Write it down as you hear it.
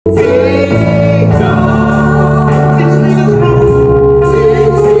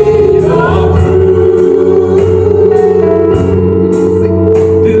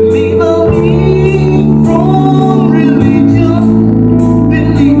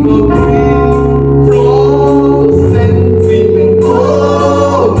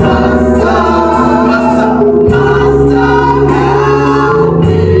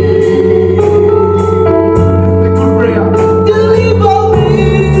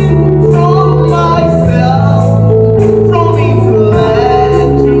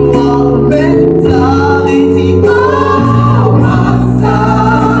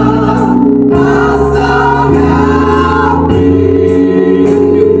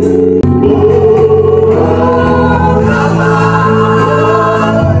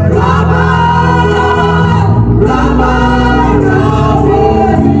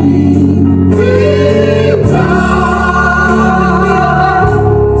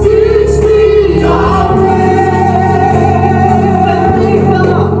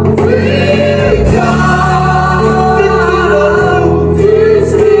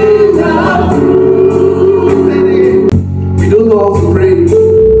pray.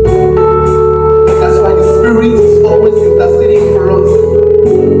 That's why the Spirit is always interceding for us.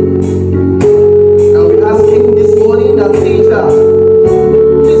 And we ask Him this morning that teacher,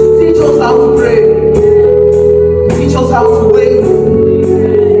 please teach us how to pray. Teach us how to wait.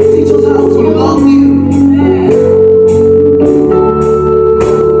 Teach us how to love you.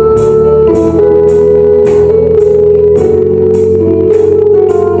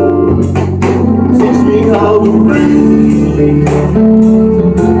 Teach me how to pray.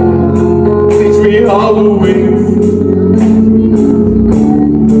 Teach me how to wait.